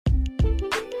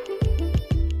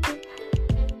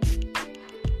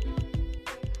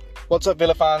What's up,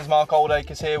 Villa fans? Mark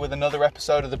Oldacres here with another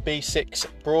episode of the B6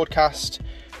 broadcast.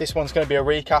 This one's going to be a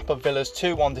recap of Villa's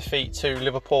 2-1 defeat to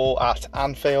Liverpool at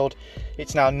Anfield.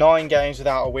 It's now 9 games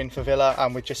without a win for Villa,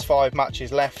 and with just 5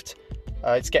 matches left,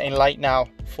 it's getting late now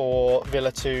for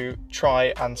Villa to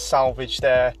try and salvage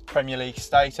their Premier League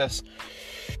status.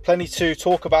 Plenty to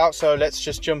talk about, so let's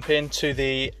just jump into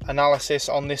the analysis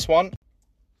on this one.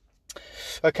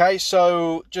 Okay,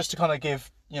 so just to kind of give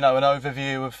an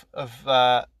overview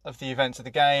of the events of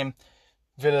the game.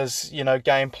 Villa's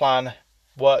game plan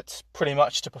worked pretty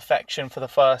much to perfection for the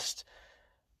first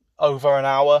over an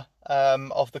hour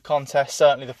of the contest,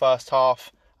 certainly the first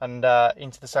half and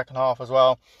into the second half as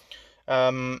well.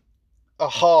 A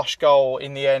harsh goal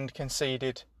in the end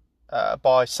conceded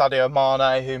by Sadio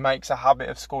Mane, who makes a habit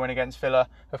of scoring against Villa.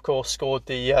 Of course, scored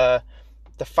the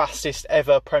fastest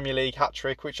ever Premier League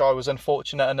hat-trick, which I was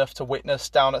unfortunate enough to witness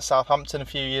down at Southampton a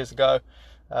few years ago.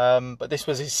 But this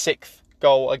was his 6th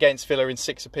goal against Villa in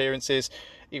 6 appearances.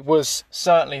 It was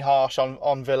certainly harsh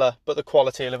on Villa, but the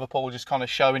quality of Liverpool just kind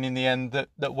of showing in the end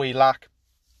that we lack.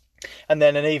 And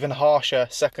then an even harsher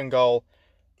second goal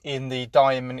in the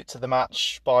dying minutes of the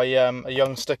match by a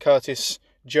youngster, Curtis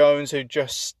Jones, who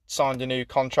just signed a new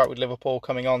contract with Liverpool,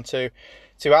 coming on to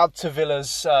add to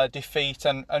Villa's defeat.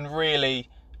 And really,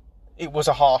 it was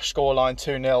a harsh scoreline,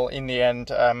 2-0 in the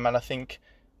end. And I think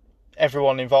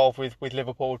everyone involved with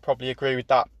Liverpool would probably agree with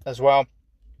that as well.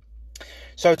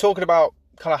 So talking about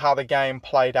kind of how the game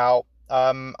played out,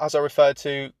 as I referred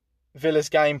to, Villa's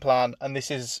game plan, and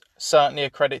this is certainly a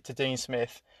credit to Dean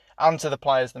Smith and to the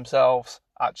players themselves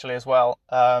actually as well,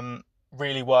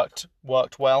 really worked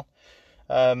well.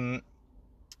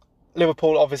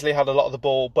 Liverpool obviously had a lot of the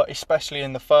ball, but especially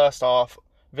in the first half,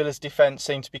 Villa's defence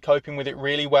seemed to be coping with it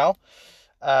really well.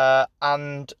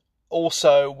 And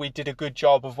also, we did a good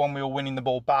job of, when we were winning the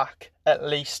ball back, at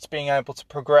least being able to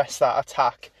progress that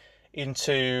attack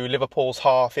into Liverpool's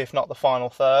half, if not the final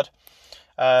third,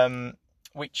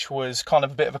 which was kind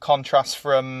of a bit of a contrast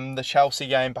from the Chelsea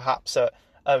game, perhaps at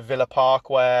Villa Park,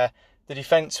 where the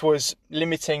defence was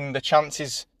limiting the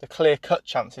chances, the clear-cut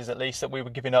chances at least, that we were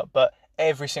giving up. But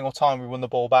every single time we won the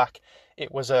ball back,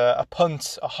 it was a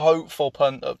punt, a hopeful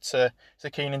punt up to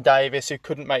Keenan Davis, who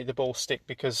couldn't make the ball stick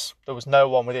because there was no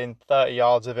one within 30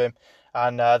 yards of him,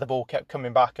 and the ball kept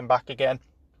coming back and back again.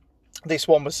 This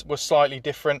one was slightly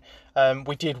different.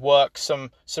 We did work some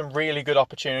really good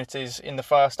opportunities in the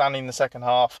first and in the second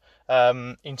half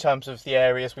in terms of the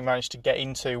areas we managed to get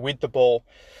into with the ball.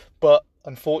 But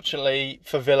unfortunately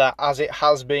for Villa, as it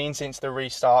has been since the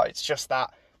restart, it's just that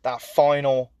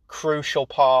final crucial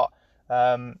part,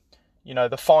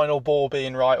 the final ball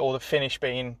being right, or the finish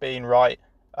being right,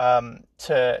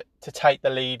 to take the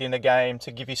lead in the game,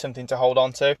 to give you something to hold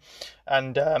on to.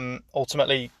 And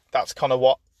ultimately, that's kind of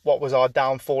what was our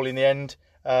downfall in the end.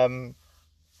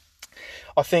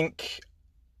 I think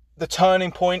the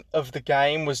turning point of the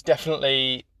game was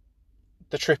definitely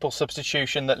the triple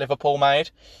substitution that Liverpool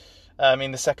made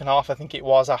in the second half. I think it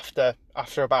was after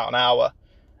about an hour.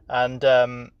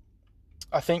 And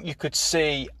I think you could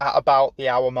see at about the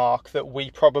hour mark that we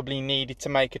probably needed to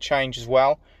make a change as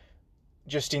well,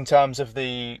 just in terms of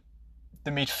the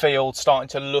midfield starting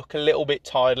to look a little bit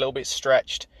tired, a little bit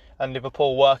stretched, and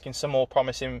Liverpool working some more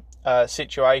promising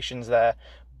situations there.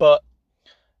 But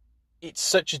it's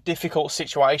such a difficult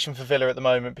situation for Villa at the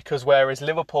moment, because whereas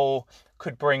Liverpool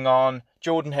could bring on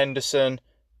Jordan Henderson,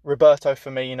 Roberto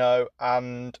Firmino,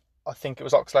 and I think it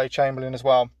was Oxlade-Chamberlain as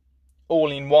well, all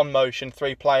in one motion,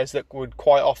 3 players that would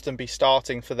quite often be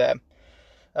starting for them,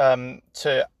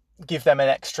 to give them an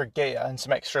extra gear and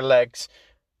some extra legs.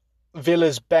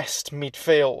 Villa's best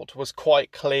midfield was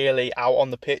quite clearly out on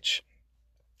the pitch.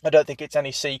 I don't think it's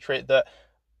any secret that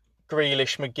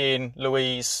Grealish, McGinn,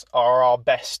 Luiz are our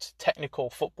best technical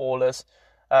footballers,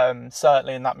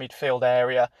 certainly in that midfield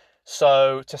area.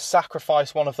 So to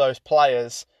sacrifice one of those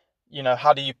players,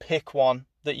 how do you pick one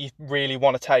that you really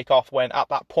want to take off when at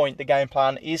that point the game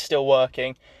plan is still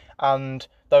working and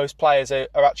those players are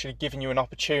actually giving you an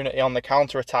opportunity on the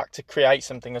counter-attack to create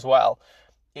something as well?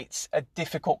 It's a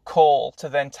difficult call to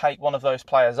then take one of those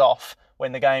players off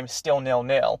when the game is still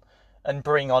 0-0 and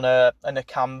bring on a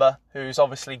Nakamba, who's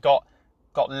obviously got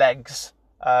legs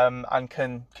and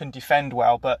can defend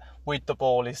well, but with the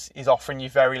ball is offering you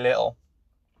very little.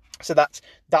 So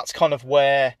that's kind of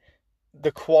where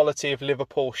the quality of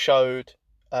Liverpool showed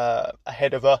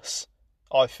ahead of us,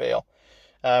 I feel,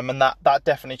 and that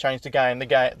definitely changed the game.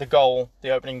 The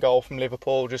opening goal from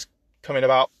Liverpool just coming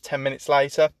about 10 minutes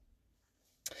later.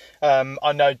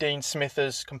 I know Dean Smith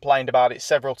has complained about it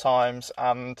several times,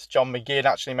 and John McGinn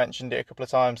actually mentioned it a couple of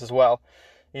times as well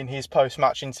in his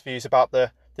post-match interviews about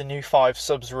the the new 5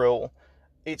 subs rule,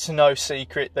 it's no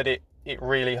secret that it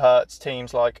really hurts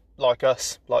teams like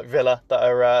us, like Villa, that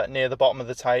are near the bottom of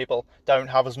the table, don't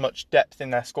have as much depth in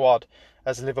their squad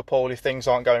as Liverpool if things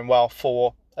aren't going well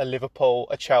for a Liverpool,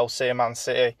 a Chelsea, a Man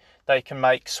City. They can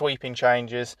make sweeping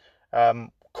changes,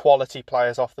 quality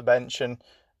players off the bench, and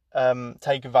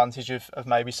take advantage of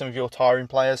maybe some of your tiring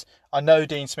players. I know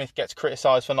Dean Smith gets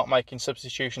criticised for not making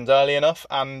substitutions early enough,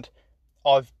 and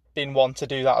I've been one to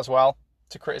do that as well,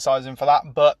 to criticise him for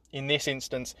that. But in this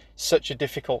instance, such a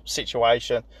difficult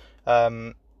situation,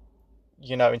 in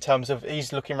terms of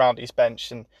he's looking around at his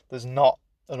bench and there's not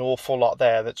an awful lot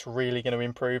there that's really going to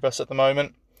improve us at the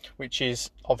moment, which is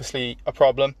obviously a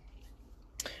problem.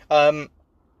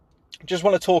 Just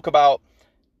want to talk about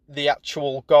the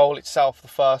actual goal itself, the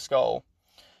first goal,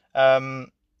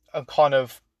 and kind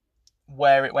of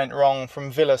where it went wrong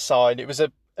from Villa's side. It was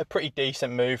a pretty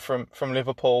decent move from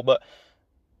Liverpool, but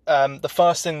the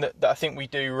first thing that I think we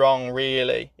do wrong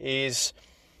really is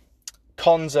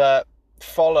Konza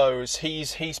follows.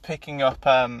 He's picking up.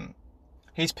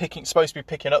 Supposed to be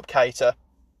picking up Keita,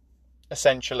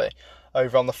 essentially,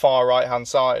 over on the far right hand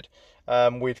side,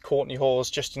 with Courtney Hawes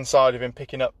just inside of him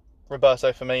picking up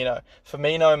Roberto Firmino.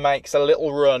 Firmino makes a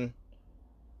little run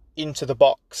into the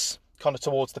box, kind of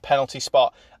towards the penalty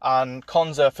spot, and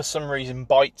Konza for some reason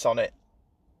bites on it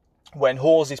when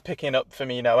Hawes is picking up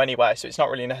Firmino anyway, so it's not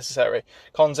really necessary.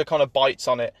 Konza kind of bites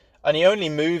on it, and he only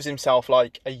moves himself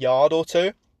like a yard or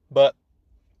two, but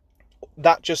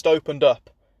that just opened up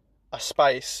a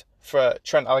space for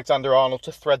Trent Alexander-Arnold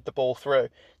to thread the ball through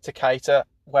to Keita,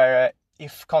 where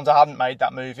if Konza hadn't made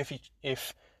that move,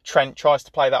 if Trent tries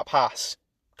to play that pass,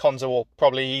 Konza will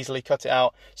probably easily cut it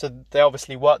out. So they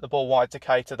obviously work the ball wide to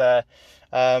Keita there.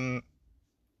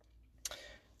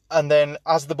 And then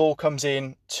as the ball comes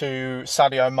in to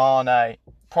Sadio Mane,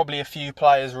 probably a few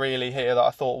players really here that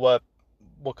I thought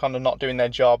were kind of not doing their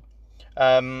job.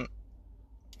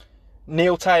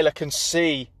 Neil Taylor can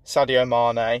see Sadio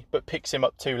Mane, but picks him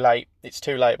up too late. It's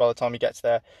too late by the time he gets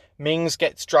there. Mings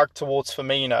gets dragged towards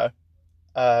Firmino,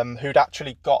 who'd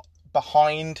actually got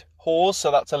behind Hawes,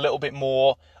 so that's a little bit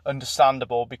more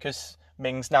understandable because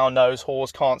Mings now knows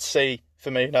Hawes can't see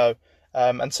Firmino,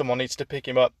 and someone needs to pick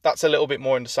him up. That's a little bit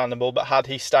more understandable, but had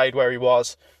he stayed where he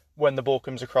was when the ball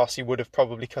comes across, he would have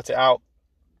probably cut it out.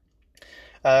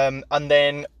 And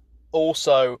then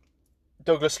also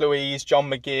Douglas Luiz, John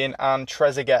McGinn and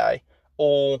Trezeguet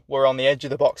all were on the edge of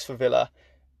the box for Villa,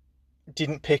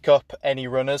 didn't pick up any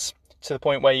runners, to the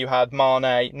point where you had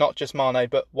Mane, not just Mane,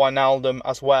 but Wijnaldum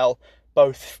as well,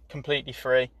 both completely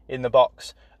free in the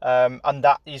box. And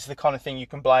that is the kind of thing you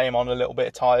can blame on a little bit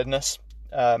of tiredness,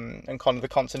 and kind of the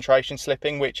concentration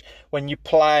slipping, which when you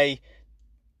play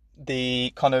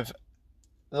the kind of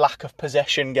lack of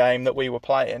possession game that we were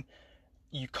playing,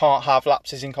 you can't have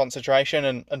lapses in concentration,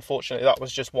 and unfortunately that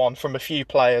was just one from a few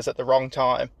players at the wrong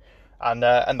time, and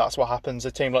that's what happens.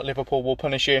 A team like Liverpool will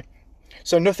punish you.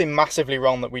 So nothing massively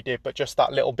wrong that we did, but just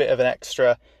that little bit of an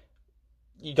extra.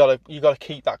 You gotta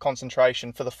keep that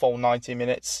concentration for the full 90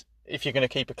 minutes if you're going to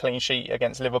keep a clean sheet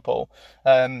against Liverpool.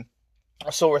 I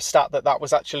saw a stat that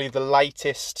was actually the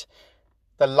latest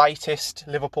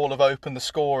Liverpool have opened the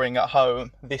scoring at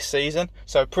home this season.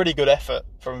 So pretty good effort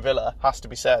from Villa, has to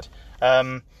be said.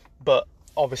 But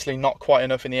obviously not quite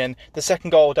enough in the end. The second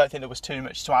goal, I don't think there was too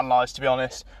much to analyse, to be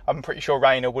honest. I'm pretty sure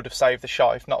Reina would have saved the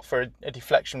shot if not for a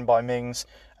deflection by Mings.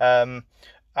 And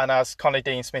as kind of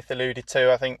Dean Smith alluded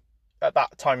to, I think at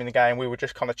that time in the game we were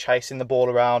just kind of chasing the ball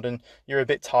around, and you're a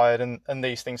bit tired, and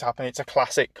these things happen. It's a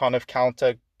classic kind of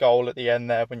counter goal at the end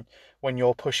there when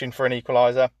you're pushing for an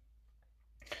equaliser.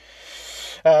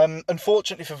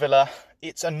 Unfortunately for Villa,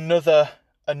 it's another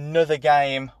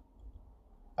game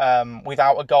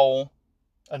without a goal.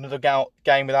 Another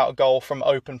game without a goal from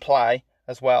open play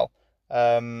as well.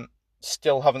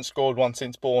 Still haven't scored one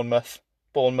since Bournemouth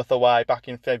away back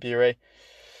in February,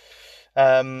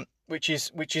 which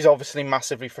is obviously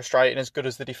massively frustrating. As good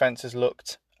as the defence has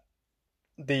looked,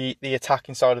 the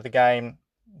attacking side of the game,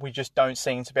 we just don't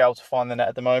seem to be able to find the net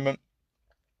at the moment.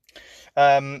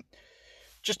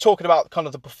 Just talking about kind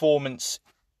of the performance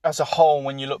as a whole,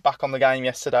 when you look back on the game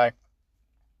yesterday,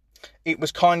 it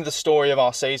was kind of the story of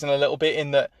our season a little bit, in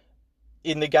that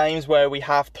in the games where we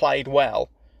have played well,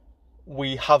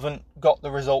 we haven't got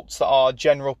the results that our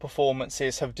general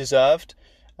performances have deserved.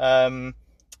 And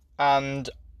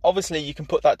obviously you can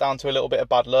put that down to a little bit of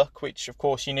bad luck, which of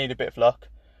course you need a bit of luck,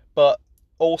 but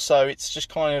also it's just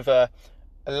kind of a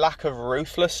lack of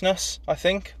ruthlessness, I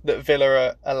think, that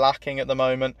Villa are lacking at the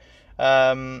moment.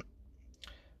 But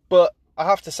I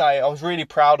have to say, I was really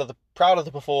proud of proud of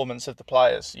the performance of the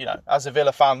players. You know, as a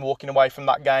Villa fan walking away from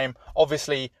that game,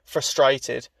 obviously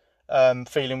frustrated,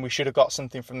 feeling we should have got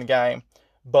something from the game,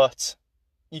 but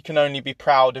you can only be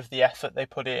proud of the effort they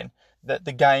put in. That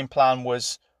the game plan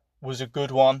was a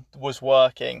good one, was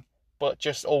working, but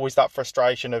just always that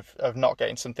frustration of not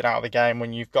getting something out of the game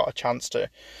when you've got a chance to.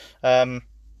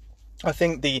 I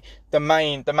think the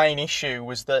main issue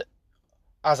was that,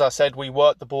 as I said, we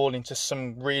worked the ball into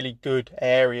some really good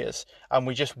areas and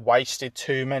we just wasted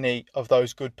too many of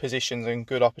those good positions and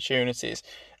good opportunities.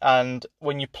 And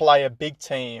when you play a big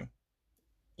team,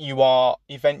 you are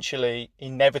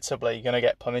inevitably going to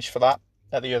get punished for that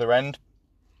at the other end.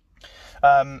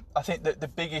 I think that the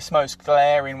biggest, most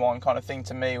glaring one kind of thing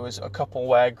to me was a couple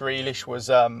where Grealish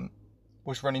was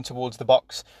running towards the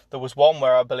box. There was one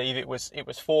where I believe it was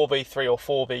 4v3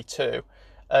 or 4v2,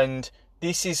 and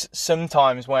this is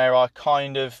sometimes where I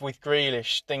kind of, with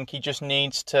Grealish, think he just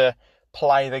needs to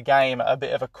play the game at a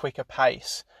bit of a quicker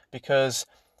pace, because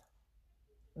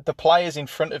the players in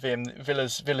front of him,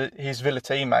 his Villa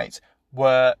teammates,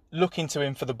 were looking to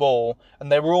him for the ball,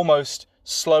 and they were almost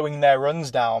slowing their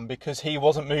runs down because he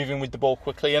wasn't moving with the ball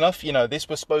quickly enough. You know, this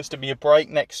was supposed to be a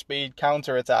breakneck speed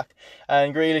counter-attack,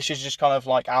 and Grealish is just kind of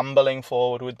like ambling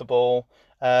forward with the ball.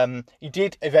 He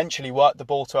did eventually work the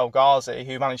ball to El Ghazi,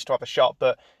 who managed to have a shot,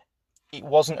 but it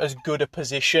wasn't as good a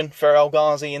position for El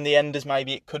Ghazi in the end as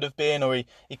maybe it could have been, or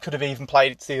he could have even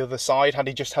played it to the other side had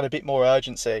he just had a bit more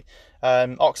urgency.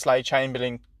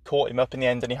 Oxlade-Chamberlain caught him up in the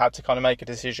end and he had to kind of make a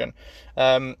decision.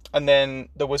 And then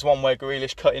there was one where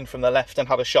Grealish cut in from the left and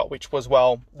had a shot which was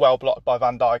well blocked by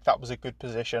Van Dijk. That was a good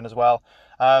position as well.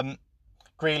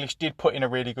 Grealish did put in a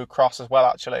really good cross as well,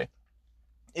 actually,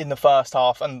 in the first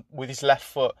half, and with his left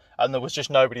foot, and there was just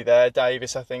nobody there.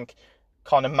 Davis, I think,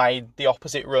 kind of made the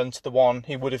opposite run to the one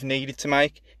he would have needed to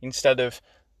make. Instead of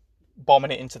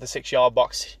bombing it into the 6-yard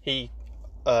box, he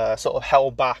sort of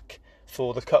held back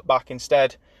for the cutback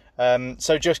instead.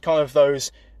 So just kind of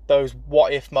those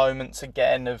what-if moments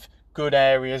again of good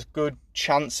areas, good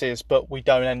chances, but we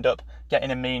don't end up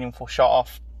getting a meaningful shot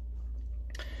off.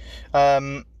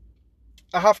 I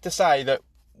have to say that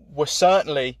we're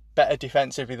certainly better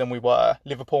defensively than we were.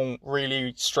 Liverpool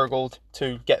really struggled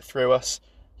to get through us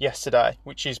yesterday,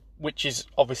 which is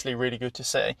obviously really good to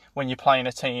see when you're playing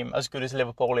a team as good as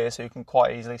Liverpool is, who can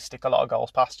quite easily stick a lot of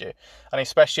goals past you, and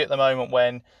especially at the moment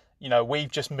when, you know, we've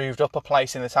just moved up a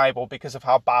place in the table because of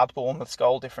how bad Bournemouth's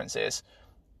goal difference is.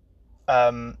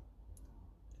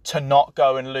 To not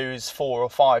go and lose 4 or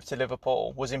 5 to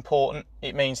Liverpool was important.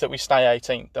 It means that we stay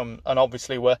 18th, and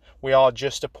obviously we are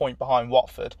just a point behind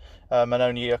Watford, and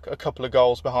only a couple of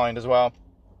goals behind as well.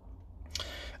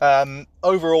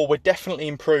 Overall, we're definitely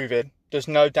improving. There's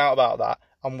no doubt about that,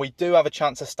 and we do have a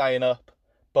chance of staying up,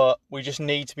 but we just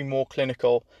need to be more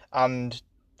clinical, and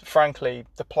frankly,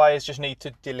 the players just need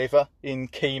to deliver in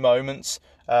key moments,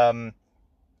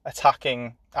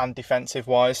 attacking and defensive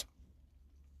wise.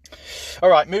 All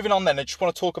right, moving on then. I just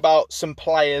want to talk about some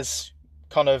players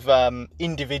kind of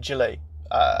individually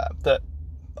that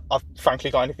I've frankly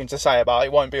got anything to say about.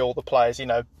 It won't be all the players, you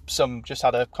know, some just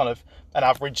had a kind of an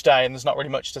average day and there's not really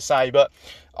much to say, but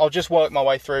I'll just work my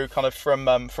way through kind of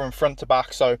from front to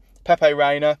back. So Pepe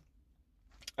Reina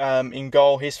in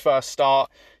goal, his first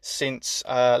start since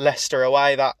Leicester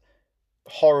away, that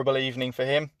horrible evening for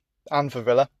him and for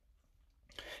Villa.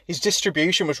 His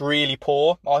distribution was really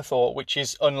poor, I thought, which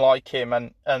is unlike him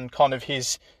and kind of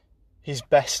his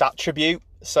best attribute.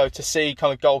 So to see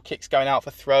kind of goal kicks going out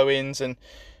for throw-ins and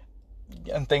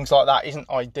things like that isn't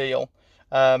ideal.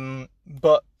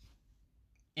 But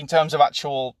in terms of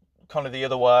actual kind of the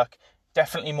other work,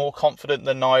 definitely more confident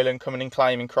than Nyland coming and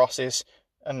claiming crosses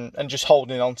and just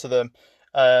holding on to them.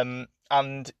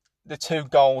 And the 2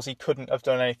 goals he couldn't have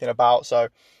done anything about. So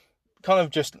kind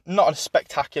of just not a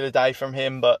spectacular day from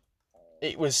him, but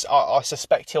it was. I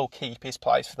suspect he'll keep his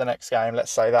place for the next game.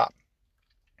 Let's say that.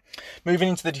 Moving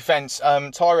into the defence,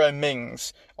 Tyrone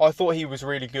Mings, I thought he was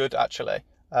really good actually.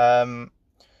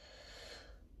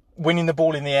 Winning the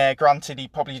ball in the air, granted he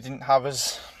probably didn't have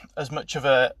as much of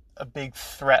a big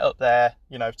threat up there,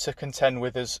 you know, to contend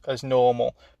with as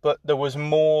normal, but there was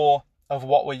more of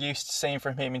what we're used to seeing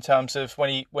from him in terms of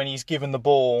when he's given the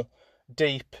ball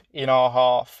deep in our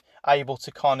half, able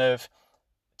to kind of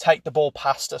take the ball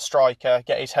past a striker,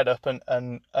 get his head up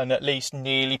and at least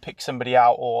nearly pick somebody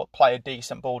out or play a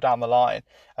decent ball down the line.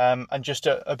 And just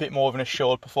a bit more of an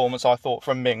assured performance, I thought,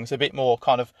 from Mings, a bit more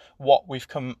kind of what we've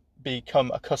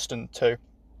become accustomed to.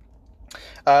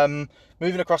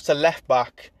 Moving across to left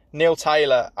back, Neil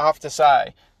Taylor, I have to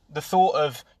say, the thought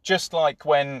of just like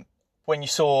when you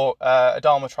saw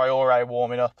Adama Traore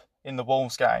warming up in the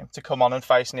Wolves game to come on and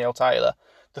face Neil Taylor.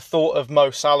 The thought of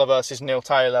Mo Salah versus Neil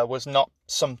Taylor was not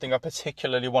something I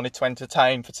particularly wanted to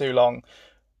entertain for too long.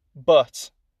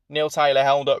 But Neil Taylor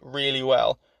held up really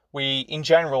well. We, in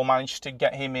general, managed to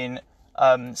get him in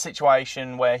a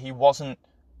situation where he wasn't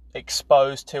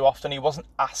exposed too often. He wasn't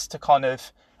asked to kind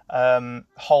of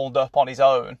hold up on his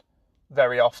own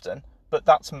very often. But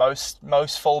that's most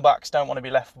fullbacks don't want to be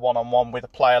left one-on-one with a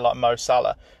player like Mo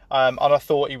Salah. And I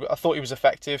thought he was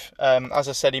effective. As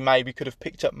I said, he maybe could have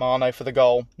picked up Mane for the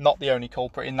goal. Not the only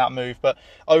culprit in that move. But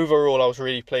overall, I was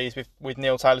really pleased with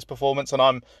Neil Taylor's performance. And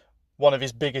I'm one of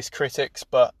his biggest critics,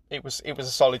 but it was a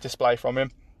solid display from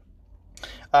him.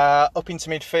 Up into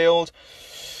midfield,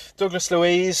 Douglas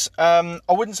Luiz. I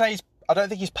don't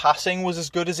think his passing was as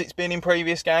good as it's been in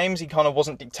previous games. He kind of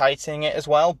wasn't dictating it as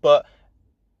well, but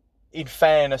in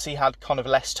fairness, he had kind of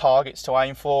less targets to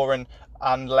aim for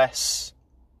and less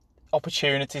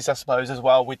opportunities, I suppose, as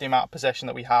well, with the amount of possession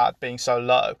that we had being so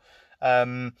low.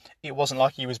 It wasn't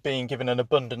like he was being given an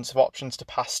abundance of options to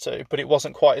pass to, but it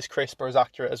wasn't quite as crisp or as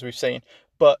accurate as we've seen.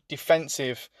 But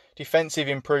defensive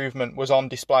improvement was on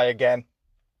display again.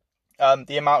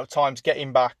 The amount of times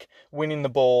getting back, winning the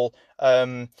ball.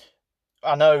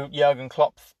 I know Jurgen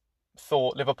Klopp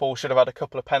thought Liverpool should have had a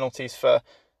couple of penalties for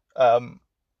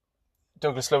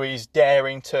Douglas Luiz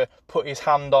daring to put his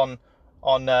hand on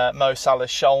Mo Salah's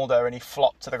shoulder and he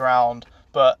flopped to the ground.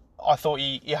 But I thought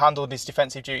he handled his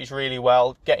defensive duties really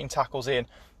well, getting tackles in,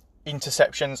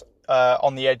 interceptions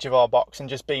on the edge of our box and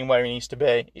just being where he needs to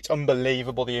be. It's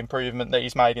unbelievable the improvement that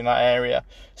he's made in that area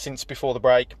since before the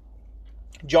break.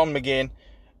 John McGinn,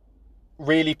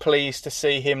 really pleased to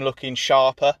see him looking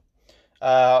sharper,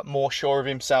 more sure of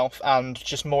himself and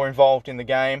just more involved in the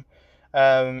game.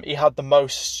 He had the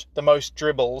most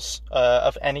dribbles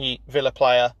of any Villa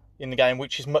player in the game,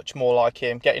 which is much more like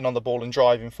him, getting on the ball and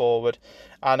driving forward.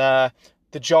 And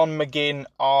the John McGinn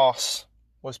arse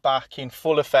was back in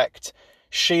full effect,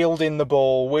 shielding the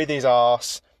ball with his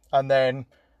arse and then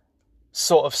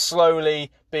sort of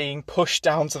slowly being pushed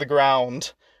down to the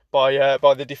ground by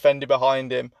the defender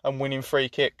behind him and winning free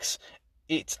kicks.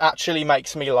 It actually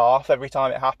makes me laugh every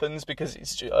time it happens because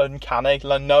it's uncanny.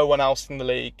 Like, no one else in the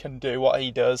league can do what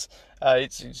he does.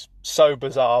 It's so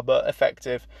bizarre but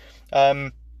effective.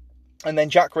 And then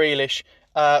Jack Grealish,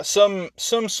 some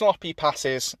sloppy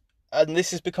passes, and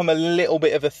this has become a little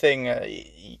bit of a thing.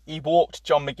 He walked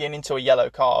John McGinn into a yellow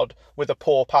card with a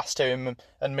poor pass to him,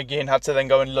 and McGinn had to then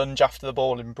go and lunge after the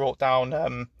ball and brought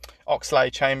down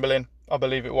Oxlade-Chamberlain, I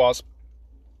believe it was.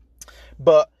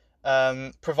 But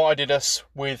provided us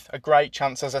with a great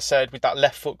chance, as I said, with that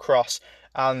left foot cross,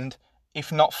 and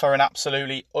if not for an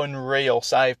absolutely unreal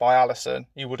save by Alisson,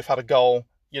 he would have had a goal,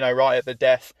 right at the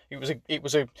death. It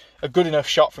was a good enough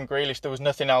shot from Grealish. There was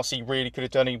nothing else he really could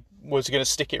have done. He was going to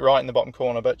stick it right in the bottom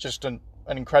corner, but just an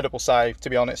incredible save, to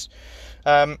be honest.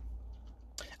 Anwar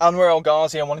El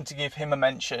Ghazi, I wanted to give him a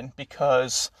mention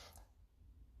because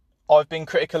I've been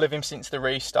critical of him since the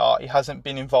restart. He hasn't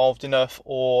been involved enough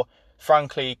or,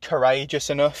 frankly, courageous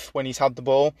enough when he's had the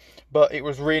ball. But it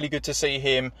was really good to see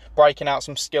him breaking out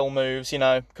some skill moves,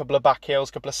 a couple of back heels,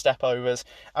 a couple of step overs,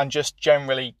 and just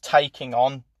generally taking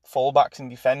on fullbacks and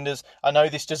defenders. I know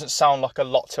this doesn't sound like a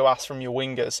lot to ask from your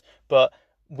wingers, but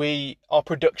our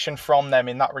production from them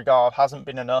in that regard hasn't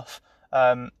been enough.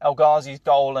 El Ghazi's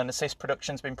goal and assist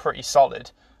production's been pretty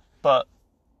solid, but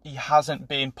he hasn't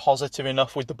been positive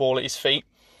enough with the ball at his feet.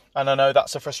 And I know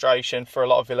that's a frustration for a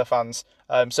lot of Villa fans.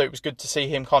 So it was good to see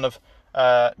him kind of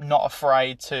not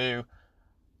afraid to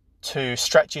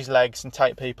stretch his legs and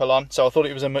take people on. So I thought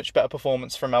it was a much better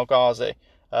performance from El Ghazi.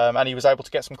 And he was able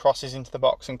to get some crosses into the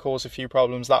box and cause a few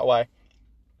problems that way.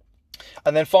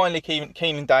 And then finally,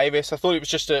 Keenan Davis. I thought it was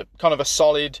just a kind of a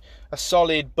solid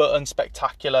but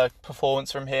unspectacular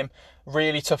performance from him.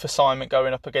 Really tough assignment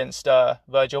going up against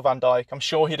Virgil van Dijk. I'm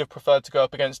sure he'd have preferred to go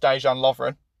up against Dejan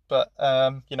Lovren, but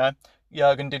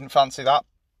Jurgen didn't fancy that.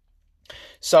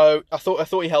 So I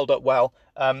thought he held up well.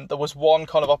 There was one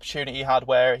kind of opportunity he had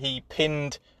where he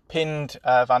pinned Van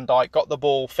Dijk, got the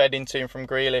ball fed into him from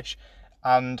Grealish,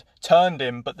 and turned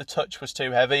him, but the touch was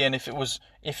too heavy. And if it was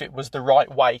the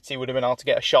right weight, he would have been able to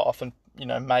get a shot off, and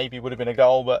maybe would have been a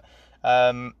goal. But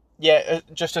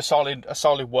just a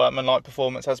solid workmanlike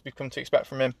performance as we've come to expect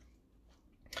from him.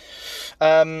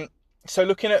 So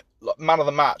looking at man of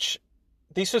the match,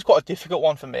 this was quite a difficult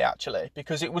one for me actually,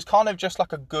 because it was kind of just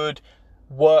like a good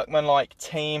workmanlike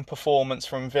team performance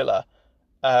from Villa.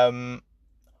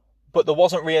 But there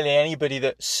wasn't really anybody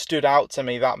that stood out to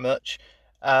me that much.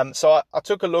 So I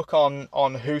took a look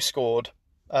on Who Scored,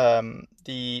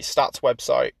 the stats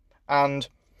website, and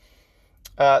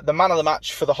the man of the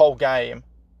match for the whole game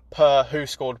per who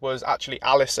scored was actually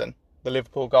Alisson, the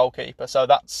Liverpool goalkeeper. So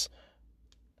that's,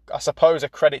 I suppose, a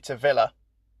credit to Villa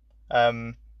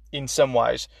in some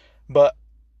ways. But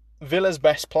Villa's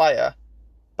best player,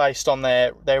 based on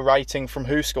their rating from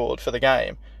who scored for the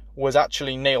game, was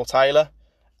actually Neil Taylor.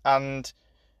 And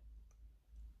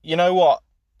you know what?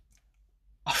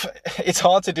 It's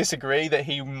hard to disagree that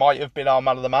he might have been our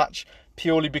man of the match,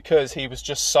 purely because he was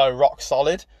just so rock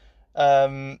solid.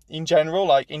 In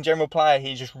general player,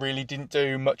 he just really didn't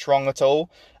do much wrong at all.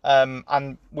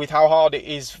 And with how hard it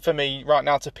is for me right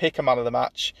now to pick a man of the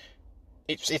match,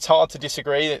 it's hard to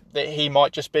disagree that he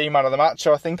might just be man of the match.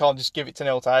 So I think I'll just give it to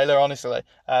Neil Taylor, honestly.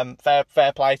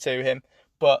 Fair play to him.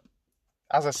 But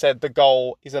as I said, the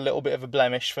goal is a little bit of a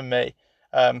blemish for me,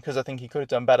 because I think he could have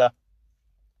done better.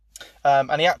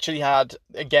 And he actually had,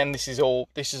 again, this is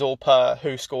all per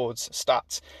who scored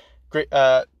stats.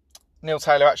 Neil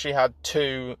Taylor actually had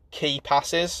 2 key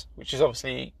passes, which is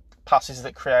obviously passes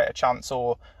that create a chance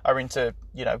or are into,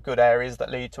 good areas that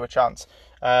lead to a chance.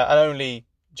 And only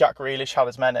Jack Grealish had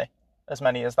as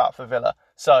many as that for Villa.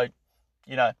 So,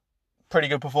 pretty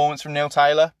good performance from Neil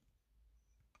Taylor.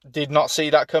 Did not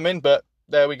see that coming, but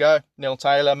there we go. Neil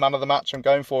Taylor, man of the match. I'm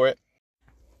going for it.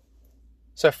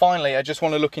 So finally, I just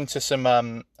want to look into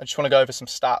I just want to go over some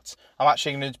stats. I'm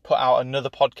actually going to put out another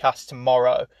podcast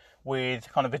tomorrow with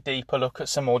kind of a deeper look at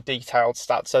some more detailed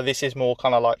stats. So this is more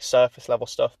kind of like surface level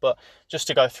stuff, but just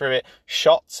to go through it,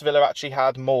 shots, Villa actually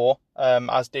had more,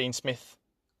 as Dean Smith,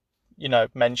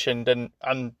 mentioned,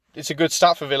 and it's a good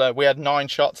stat for Villa. We had 9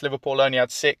 shots, Liverpool only had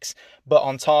 6, but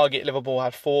on target, Liverpool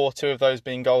had 4, 2 of those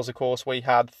being goals, of course. We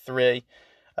had 3.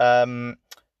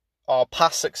 Our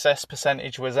pass success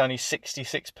percentage was only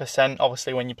 66%.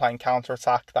 Obviously, when you're playing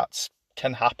counter-attack, that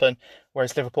can happen,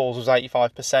 whereas Liverpool's was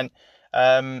 85%.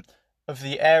 Of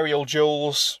the aerial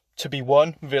duels to be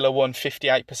won, Villa won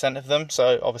 58% of them,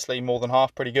 so obviously more than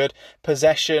half, pretty good.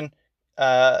 Possession,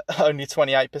 only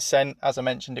 28%. As I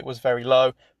mentioned, it was very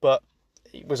low, but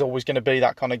it was always going to be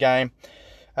that kind of game.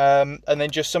 And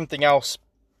then just something else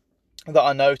that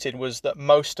I noted was that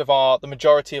the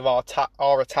majority of our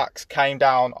attacks came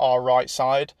down our right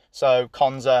side, so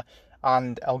Konza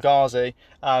and El Ghazi,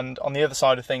 and on the other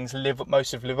side of things,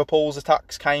 most of Liverpool's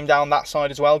attacks came down that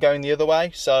side as well, going the other way.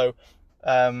 So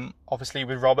obviously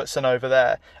with Robertson over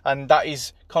there, and that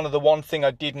is kind of the one thing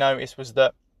I did notice, was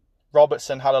that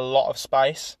Robertson had a lot of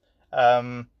space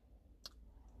for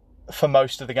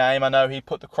most of the game. I know he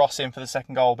put the cross in for the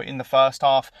second goal, but in the first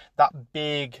half, that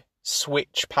big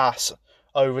switch pass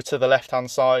over to the left-hand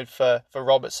side for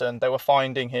Robertson, they were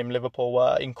finding him, Liverpool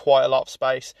were, in quite a lot of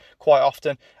space quite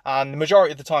often, and the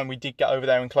majority of the time we did get over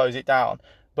there and close it down.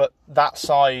 But that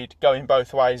side going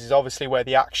both ways is obviously where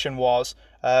the action was,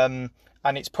 and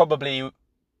it's probably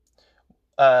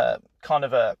kind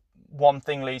of a one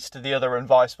thing leads to the other and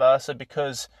vice versa,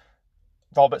 because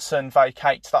Robertson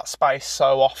vacates that space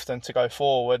so often to go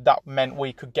forward. That meant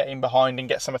we could get in behind and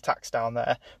get some attacks down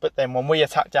there. But then when we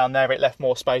attacked down there, it left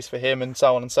more space for him, and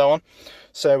so on and so on.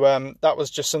 So that was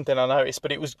just something I noticed.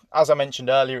 But it was, as I mentioned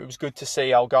earlier, it was good to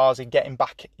see El Ghazi getting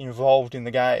back involved in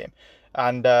the game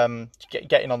and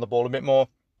getting on the ball a bit more.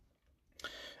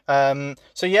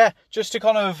 So yeah, just to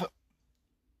kind of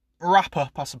wrap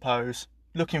up, I suppose,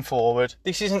 looking forward,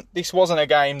 this wasn't a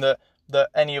game that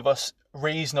any of us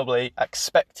reasonably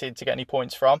expected to get any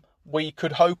points from. We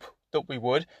could hope that we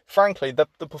would. Frankly, the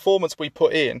performance we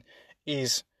put in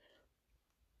is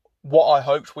what I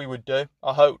hoped we would do.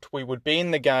 I hoped we would be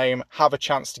in the game, have a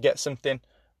chance to get something.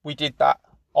 We did that.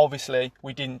 Obviously,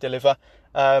 we didn't deliver.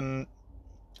 The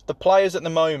players at the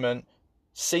moment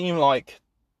seem like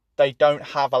they don't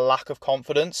have a lack of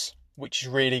confidence, which is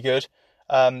really good,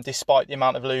 despite the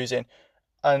amount of losing.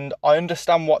 And I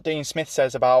understand what Dean Smith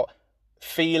says about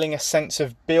feeling a sense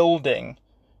of building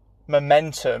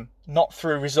momentum, not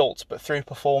through results, but through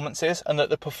performances, and that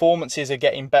the performances are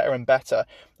getting better and better,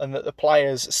 and that the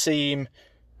players seem,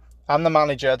 and the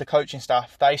manager, the coaching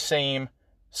staff, they seem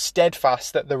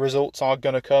steadfast that the results are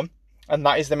going to come, and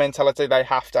that is the mentality they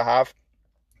have to have.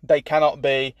 They cannot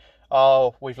be,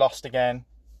 oh, we've lost again,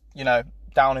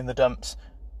 down in the dumps.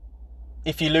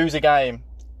 If you lose a game,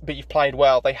 but you've played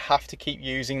well, they have to keep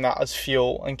using that as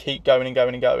fuel and keep going and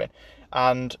going and going.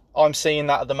 And I'm seeing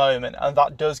that at the moment, and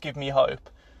that does give me hope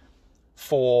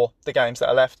for the games that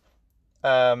are left.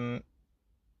 The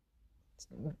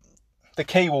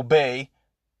key will be,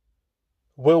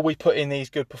 will we put in these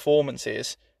good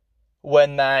performances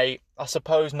when they, I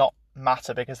suppose, not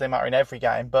matter because they matter in every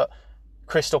game, but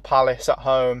Crystal Palace at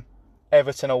home,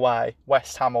 Everton away,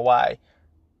 West Ham away,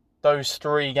 those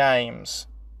 3 games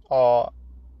are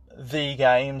the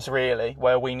games really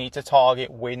where we need to target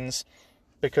wins.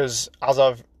 because as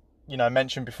I've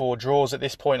mentioned before, draws at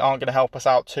this point aren't going to help us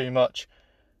out too much.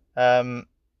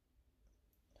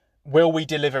 Will we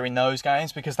deliver in those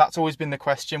games? Because that's always been the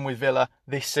question with Villa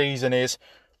this season. Is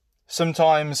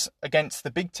sometimes against the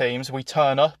big teams we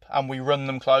turn up and we run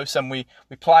them close and we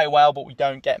play well, but we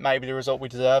don't get maybe the result we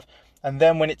deserve. And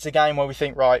then when it's a game where we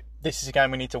think, right, this is a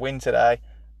game we need to win today,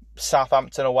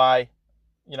 Southampton away,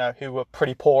 who were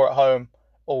pretty poor at home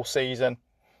all season,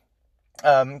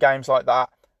 games like that,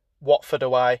 Watford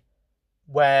away,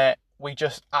 where we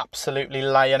just absolutely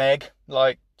lay an egg,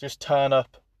 like just turn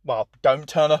up. Well, don't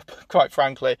turn up, quite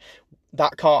frankly.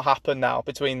 That can't happen now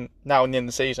between now and the end of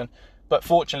the season. But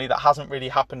fortunately, that hasn't really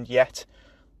happened yet.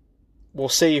 We'll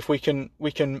see if we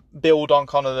can build on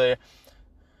kind of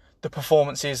the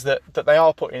performances that they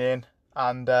are putting in,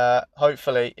 and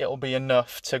hopefully it'll be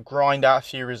enough to grind out a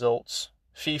few results,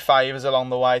 a few favours along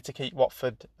the way to keep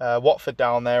Watford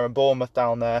down there and Bournemouth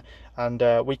down there, and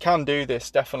we can do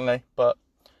this definitely. But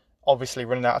obviously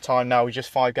running out of time now. We're just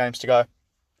 5 games to go.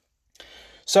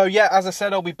 So yeah, as I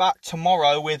said, I'll be back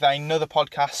tomorrow with another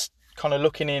podcast, kind of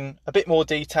looking in a bit more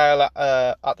detail at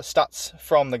the stats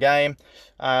from the game.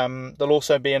 There'll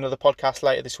also be another podcast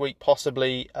later this week,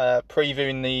 possibly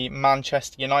previewing the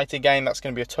Manchester United game. That's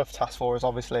going to be a tough task for us,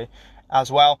 obviously,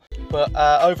 as well. But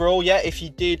overall, yeah, if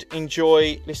you did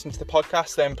enjoy listening to the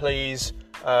podcast, then please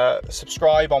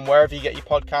subscribe on wherever you get your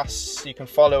podcasts. You can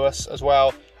follow us as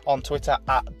well on Twitter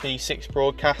at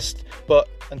B6Broadcast. But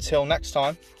until next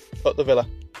time, up the Villa.